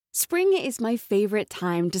Spring is my favorite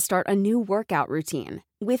time to start a new workout routine.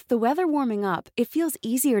 With the weather warming up, it feels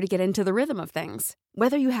easier to get into the rhythm of things.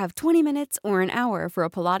 Whether you have 20 minutes or an hour for a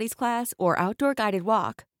Pilates class or outdoor guided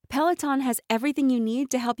walk, Peloton has everything you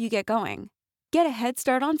need to help you get going. Get a head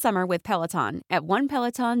start on summer with Peloton at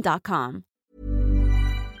onepeloton.com.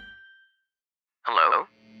 Hello?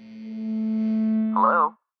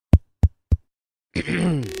 Hello?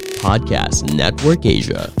 Podcast Network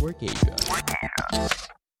Asia.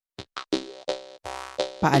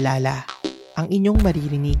 Paalala, ang inyong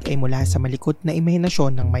maririnig ay mula sa malikot na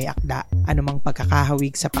imahinasyon ng may akda. Anumang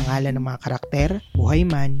pagkakahawig sa pangalan ng mga karakter, buhay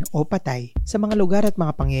man o patay, sa mga lugar at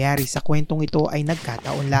mga pangyayari sa kwentong ito ay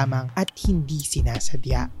nagkataon lamang at hindi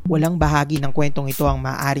sinasadya. Walang bahagi ng kwentong ito ang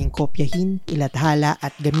maaaring kopyahin, ilathala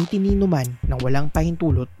at gamitin ni numan ng walang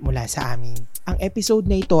pahintulot mula sa amin. Ang episode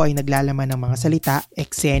na ito ay naglalaman ng mga salita,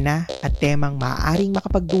 eksena at temang maaaring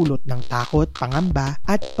makapagdulot ng takot, pangamba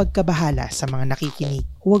at pagkabahala sa mga nakikinig.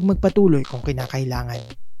 Huwag magpatuloy kung kinakailangan.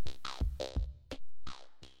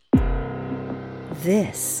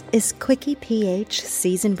 This is Quickie PH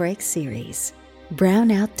Season Break Series,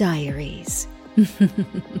 Brownout Diaries.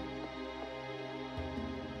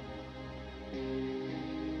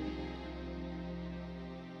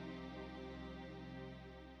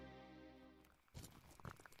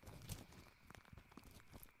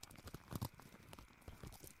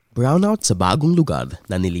 Brownout sa bagong lugar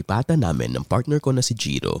na nilipatan namin ng partner ko na si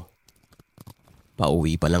Jiro.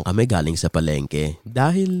 Pauwi pa lang kami galing sa palengke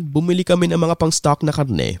dahil bumili kami ng mga pang-stock na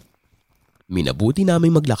karne. Minabuti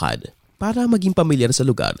namin maglakad para maging pamilyar sa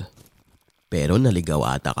lugar. Pero naligaw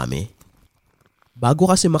ata kami.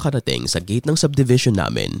 Bago kasi makarating sa gate ng subdivision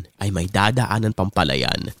namin ay may dadaanan pang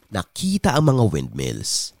palayan na kita ang mga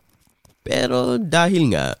windmills. Pero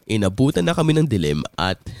dahil nga inabutan na kami ng dilim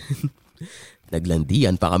at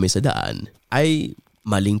naglandian pa kami sa daan, ay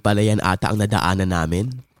maling palayan ata ang nadaanan namin.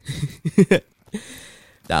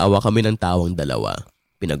 Tawa kami ng tawang dalawa.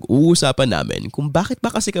 Pinag-uusapan namin kung bakit ba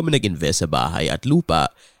kasi kami nag-invest sa bahay at lupa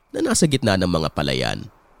na nasa gitna ng mga palayan.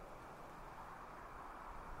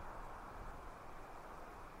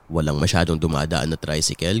 Walang masyadong dumadaan na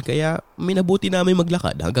tricycle kaya minabuti namin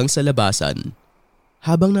maglakad hanggang sa labasan.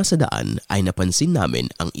 Habang nasa daan ay napansin namin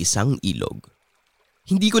ang isang ilog.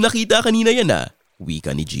 Hindi ko nakita kanina yan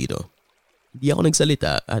wika ni Jiro. Hindi ako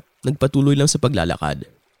nagsalita at nagpatuloy lang sa paglalakad.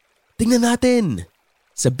 Tingnan natin!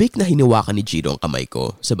 Sabik na hinawakan ni Jiro ang kamay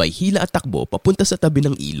ko, sabay hila at takbo papunta sa tabi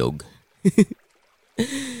ng ilog.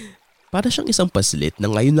 Para siyang isang paslit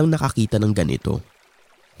na ngayon lang nakakita ng ganito.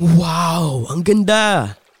 Wow! Ang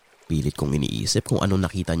ganda! Pilit kong iniisip kung anong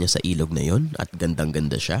nakita niya sa ilog na yon at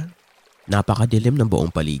gandang-ganda siya. Napakadilim ng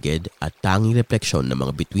buong paligid at tanging refleksyon ng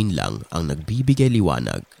mga bituin lang ang nagbibigay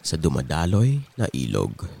liwanag sa dumadaloy na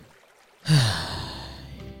ilog.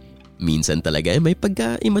 Minsan talaga may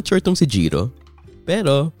pagka-immature tong si Jiro.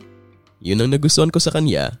 Pero yun ang nagustuhan ko sa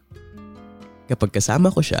kanya. Kapag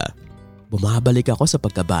kasama ko siya, bumabalik ako sa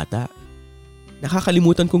pagkabata.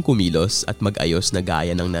 Nakakalimutan kong kumilos at mag-ayos na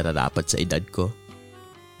gaya ng nararapat sa edad ko.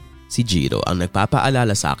 Si Jiro ang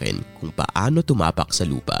nagpapaalala sa akin kung paano tumapak sa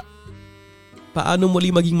lupa. Paano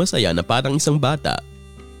muli maging masaya na parang isang bata?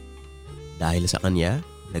 Dahil sa kanya,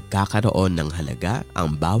 nagkakaroon ng halaga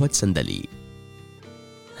ang bawat sandali.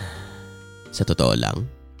 Sa totoo lang,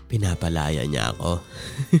 pinapalaya niya ako.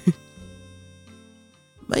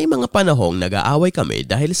 May mga panahong nag-aaway kami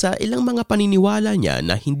dahil sa ilang mga paniniwala niya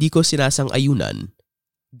na hindi ko sinasang-ayunan.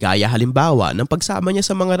 Gaya halimbawa ng pagsama niya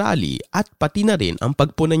sa mga rally at pati na rin ang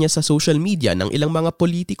pagpuna niya sa social media ng ilang mga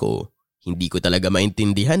politiko. Hindi ko talaga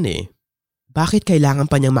maintindihan Bakit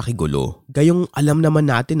kailangan pa niyang makigulo? Gayong alam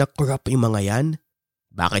naman natin na corrupt yung mga yan.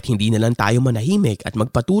 Bakit hindi na lang tayo manahimik at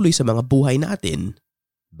magpatuloy sa mga buhay natin?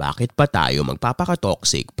 Bakit pa tayo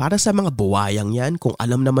magpapaka-toxic para sa mga buwayang yan kung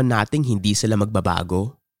alam naman nating hindi sila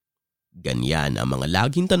magbabago? Ganyan ang mga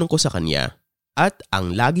laging tanong ko sa kanya. At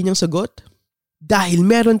ang lagi niyang sagot? Dahil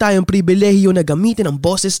meron tayong pribilehiyo na gamitin ang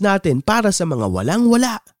boses natin para sa mga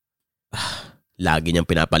walang-wala. Lagi niyang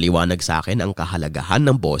pinapaliwanag sa akin ang kahalagahan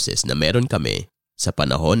ng boses na meron kami sa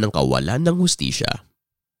panahon ng kawalan ng hustisya.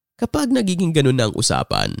 Kapag nagiging ganun na ang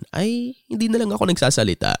usapan, ay hindi na lang ako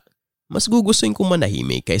nagsasalita. Mas gugustuhin kong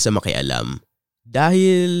manahimik kaysa makialam.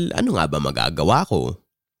 Dahil ano nga ba magagawa ko?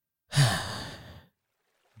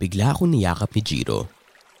 Bigla akong niyakap ni Jiro.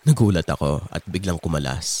 Nagulat ako at biglang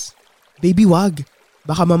kumalas. Baby, wag.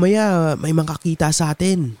 Baka mamaya may makakita sa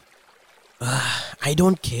atin. I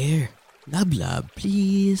don't care. Love,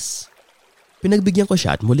 please. Pinagbigyan ko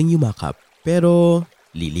siya at muling yumakap. Pero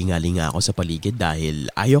lilinga-linga ako sa paligid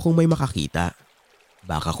dahil ayaw kong may makakita.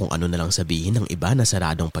 Baka kung ano na lang sabihin ng iba na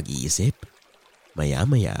saradong pag-iisip.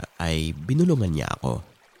 Maya-maya ay binulungan niya ako.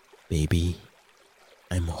 Baby,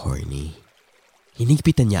 I'm horny.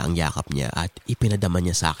 Hinigpitan niya ang yakap niya at ipinadama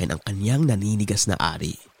niya sa akin ang kanyang naninigas na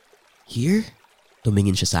ari. Here?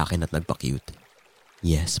 Tumingin siya sa akin at nagpa-cute.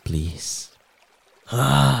 Yes, please.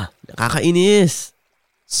 Nakakainis!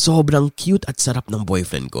 Sobrang cute at sarap ng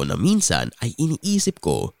boyfriend ko na minsan ay iniisip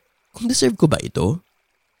ko kung deserve ko ba ito.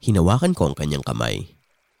 Hinawakan ko ang kanyang kamay.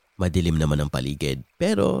 Madilim naman ang paligid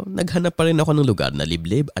pero naghanap pa rin ako ng lugar na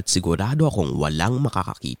liblib at sigurado akong walang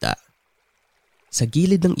makakakita. Sa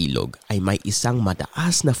gilid ng ilog ay may isang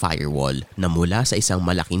mataas na firewall na mula sa isang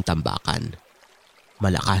malaking tambakan.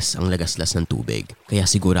 Malakas ang lagaslas ng tubig kaya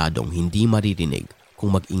siguradong hindi maririnig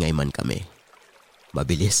kung mag-ingay man kami.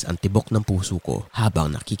 Mabilis ang tibok ng puso ko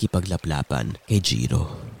habang nakikipaglaplapan kay Jiro.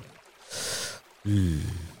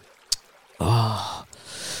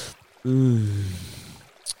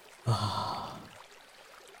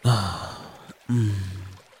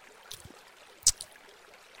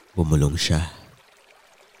 Bumulong siya.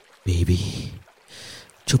 Baby,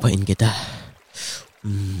 tsupain kita.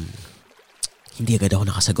 Hindi agad ako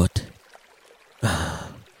nakasagot.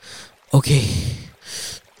 Okay.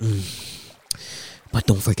 But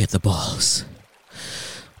don't forget the balls.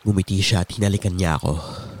 Ngumiti siya at hinalikan niya ako.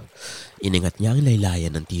 Iningat niya ang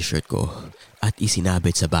laylayan ng t-shirt ko at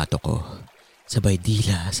isinabit sa bato ko. Sabay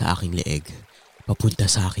dila sa aking leeg, papunta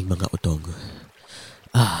sa aking mga utong.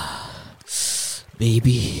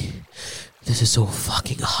 Baby, this is so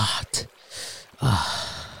fucking hot.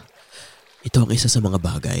 Ito ang isa sa mga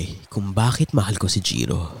bagay kung bakit mahal ko si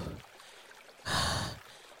Jiro.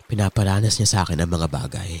 Pinaparanas niya sa akin ang mga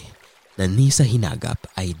bagay na ni sa hinagap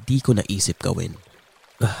ay di ko naisip gawin.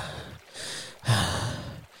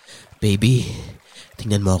 Baby,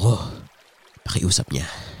 tingnan mo ako. Pakiusap niya.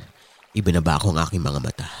 Ibinaba ko ang aking mga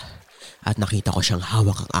mata at nakita ko siyang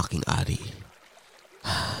hawak ang aking ari.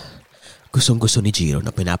 Gustong-gusto ni Jiro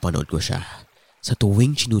na pinapanood ko siya sa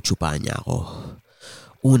tuwing sinutsupan niya ako.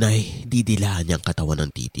 Unay, didilaan niya ang katawan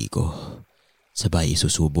ng titi ko. Sabay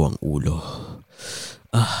isusubo ang ulo.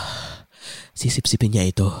 Sisipsipin niya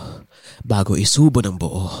ito bago isubo ng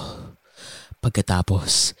buo.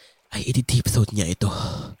 Pagkatapos ay i-deep throat niya ito.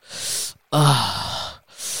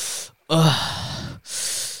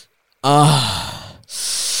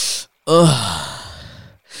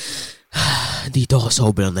 Dito ako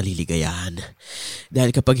sobrang naliligayahan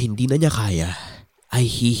dahil kapag hindi na niya kaya ay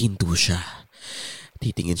hihinto siya.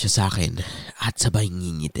 Titingin siya sa akin at sabay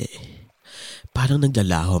ngingiti. Parang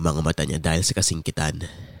naglalaho ang mga mata niya dahil sa kasingkitan.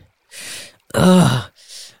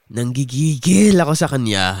 Nanggigigil ako sa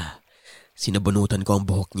kanya. Sinabunutan ko ang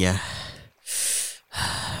buhok niya.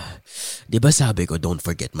 Diba sabi ko don't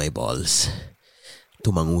forget my balls?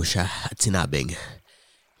 Tumango siya at sinabing,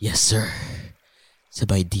 yes sir.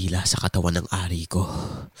 Sabay dila sa katawan ng ari ko.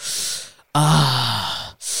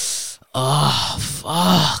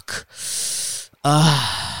 Fuck.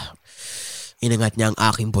 Inangat niya ang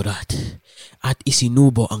aking burat at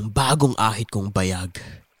isinubo ang bagong ahit kong bayag.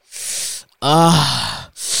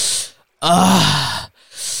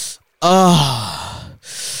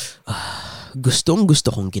 Gustong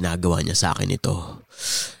gusto kong ginagawa niya sa akin ito.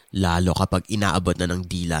 Lalo kapag inaabot na ng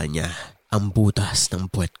dila niya ang butas ng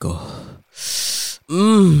puwet ko.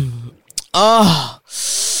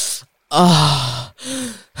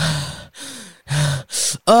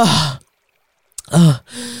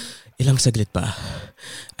 Ilang saglit pa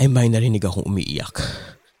ay may narinig akong umiiyak.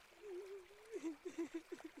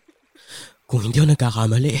 Kung hindi ako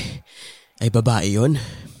nagkakamali, ay babae yon.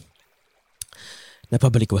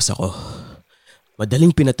 Napabalikwas ako.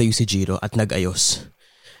 Madaling pinatayo si Jiro at nag-ayos.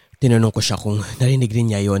 Tinanong ko siya kung narinig rin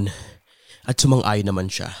niya yon at sumang-ayon naman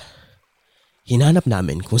siya. Hinanap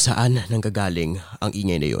namin kung saan nanggagaling ang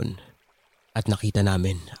ingay na yon at nakita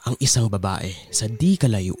namin ang isang babae sa di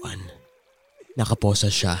kalayuan.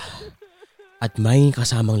 Nakaposa siya at may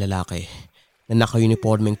kasamang lalaki na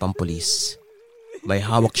naka-uniforming pampulis. May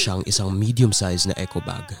hawak siyang isang medium-size na eco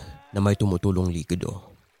bag na may tumutulong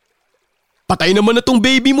likido. Patay naman na tong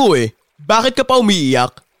baby mo eh! Bakit ka pa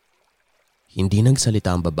umiiyak? Hindi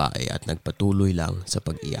nagsalita ang babae at nagpatuloy lang sa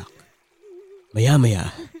pag-iyak.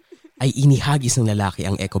 Maya-maya ay inihagis ng lalaki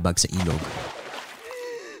ang eco bag sa ilog.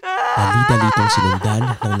 Dali-dalitong sinundan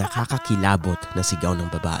ng nakakakilabot na sigaw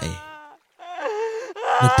ng babae.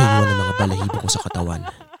 Nagtayo ng mga balahibo ko sa katawan.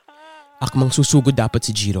 Akmang susugod dapat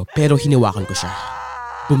si Jiro pero hiniwakan ko siya.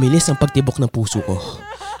 Bumilis ang pagtibok ng puso ko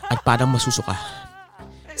at parang masusuka.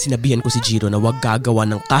 Sinabihan ko si Jiro na huwag gagawa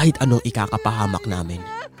ng kahit anong ikakapahamak namin.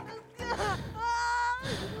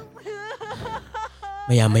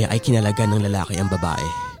 Maya-maya ay kinalagan ng lalaki ang babae.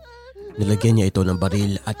 Nilagyan niya ito ng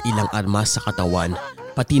baril at ilang armas sa katawan,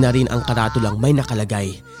 pati na rin ang karatulang may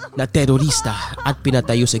nakalagay na terorista at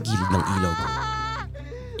pinatayo sa gilid ng ilog.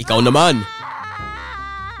 Ikaw naman!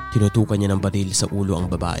 Tinutukan niya ng baril sa ulo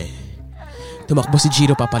ang babae. Tumakbo si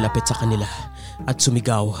Jiro papalapit sa kanila at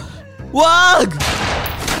sumigaw, "Wag!"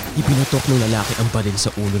 Ipinutok ng lalaki ang baril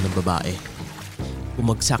sa ulo ng babae.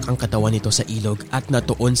 Bumagsak ang katawan nito sa ilog at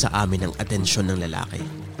natuon sa amin ang atensyon ng lalaki.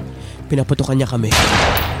 Pinaputukan niya kami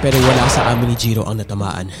pero wala sa amin ni Jiro ang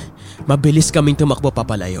natamaan. Mabilis kaming tumakbo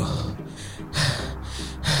papalayo.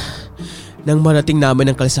 Nang marating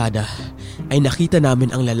namin ang kalsada ay nakita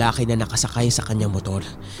namin ang lalaki na nakasakay sa kanyang motor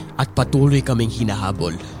at patuloy kaming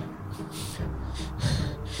hinahabol.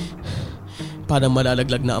 Parang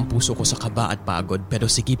malalaglag na ang puso ko sa kaba at pagod pero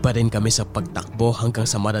sige pa rin kami sa pagtakbo hanggang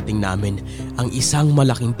sa marating namin ang isang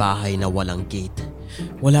malaking bahay na walang gate.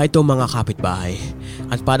 Wala itong mga kapitbahay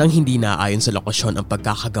at parang hindi naayon sa lokasyon ang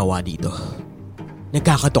pagkakagawa dito.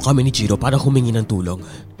 Nagkakato kami ni Jiro para humingi ng tulong.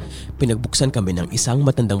 Pinagbuksan kami ng isang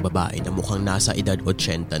matandang babae na mukhang nasa edad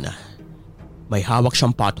 80 na. May hawak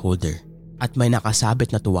siyang pot holder at may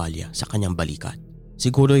nakasabit na tuwalya sa kanyang balikat.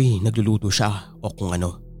 Siguro'y nagluluto siya o kung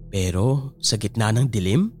ano. Pero sa gitna ng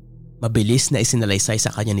dilim, mabilis na isinalaysay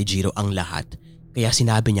sa kanya ni Jiro ang lahat kaya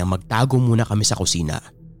sinabi niya magtago muna kami sa kusina.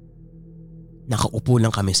 Nakaupo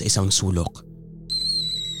lang kami sa isang sulok.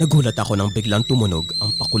 Nagulat ako nang biglang tumunog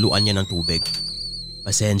ang pakuluan niya ng tubig.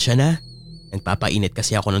 Pasensya na, nagpapainit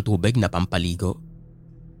kasi ako ng tubig na pampaligo.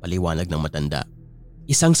 Paliwanag ng matanda.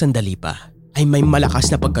 Isang sandali pa ay may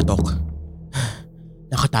malakas na pagkatok.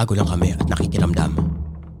 Nakatago lang kami at nakikiramdam.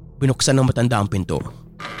 Binuksan ng matanda ang pinto.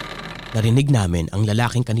 Narinig namin ang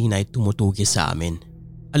lalaking kanina ay tumutugis sa amin.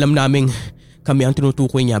 Alam naming kami ang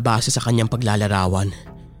tinutukoy niya base sa kanyang paglalarawan.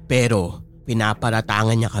 Pero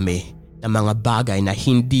pinaparatangan niya kami ng mga bagay na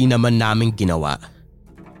hindi naman namin ginawa.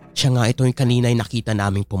 Siya nga ito yung kanina'y nakita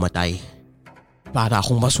naming pumatay. Para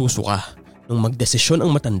akong masusuka nung magdesisyon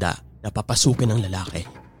ang matanda na papasukin ng lalaki.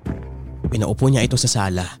 Pinaupo niya ito sa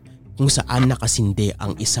sala kung saan nakasindi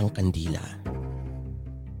ang isang kandila.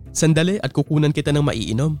 Sandali at kukunan kita ng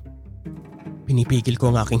maiinom. Pinipigil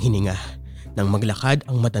ko ang aking hininga nang maglakad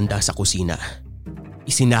ang matanda sa kusina.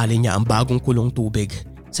 Isinali niya ang bagong kulong tubig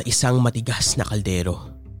sa isang matigas na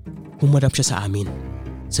kaldero. Humarap siya sa amin,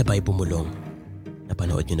 sabay bumulong.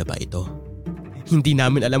 Napanood niyo na ba ito? Hindi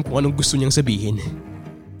namin alam kung anong gusto niyang sabihin.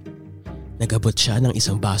 Nagabot siya ng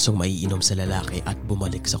isang basong maiinom sa lalaki at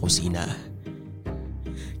bumalik sa kusina.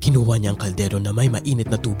 Kinuha niya ang kaldero na may mainit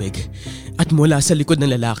na tubig at mula sa likod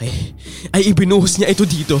ng lalaki ay ibinuhos niya ito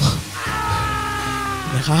dito.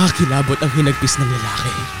 Nakakakilabot ang hinagpis ng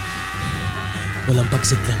lalaki. Walang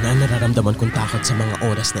pagsigla na nararamdaman kong takot sa mga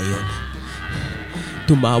oras na iyon.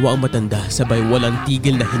 Tumawa ang matanda sabay walang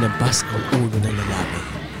tigil na hinampas ang ulo ng lalaki.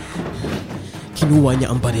 Kinuha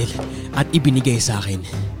niya ang baril at ibinigay sa akin.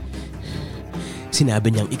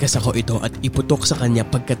 Sinabi niyang ikasako ito at iputok sa kanya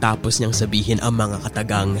pagkatapos niyang sabihin ang mga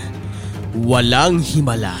katagang walang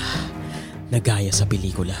himala na gaya sa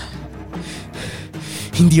pelikula.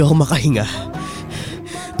 Hindi ako makahinga.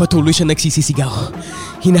 Patuloy siya nagsisisigaw.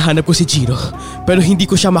 Hinahanap ko si Jiro pero hindi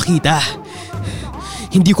ko siya makita.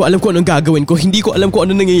 Hindi ko alam kung anong gagawin ko. Hindi ko alam kung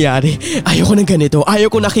ano nangyayari. Ayaw ko ng ganito.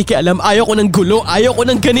 Ayaw ko nakikialam. Ayaw ko ng gulo. Ayaw ko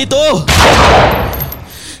ng ganito.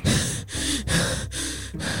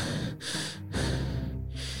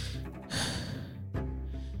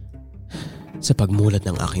 Sa pagmulat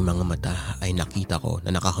ng aking mga mata ay nakita ko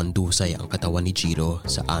na nakahandusay ang katawan ni Jiro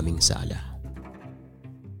sa aming sala.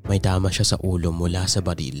 May tama siya sa ulo mula sa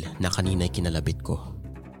baril na kanina'y kinalabit ko.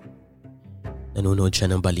 Nanonood siya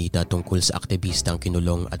ng balita tungkol sa aktivistang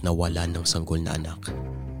kinulong at nawalan ng sanggol na anak.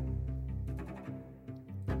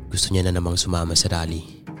 Gusto niya na namang sumama sa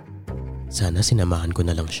rally. Sana sinamahan ko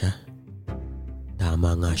na lang siya.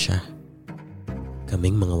 Tama nga siya.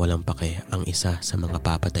 Kaming mga walang pake ang isa sa mga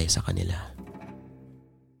papatay sa kanila.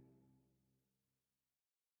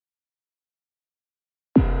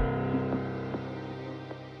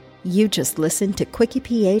 You just listened to Quickie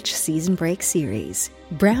PH Season Break Series,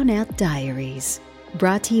 Brownout Diaries,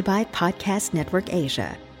 brought to you by Podcast Network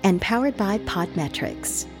Asia and powered by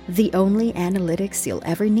Podmetrics, the only analytics you'll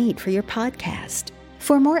ever need for your podcast.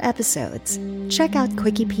 For more episodes, check out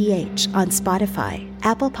Quickie PH on Spotify,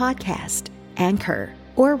 Apple Podcast, Anchor,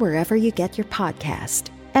 or wherever you get your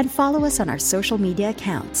podcast. And follow us on our social media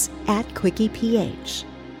accounts @QuickiePH.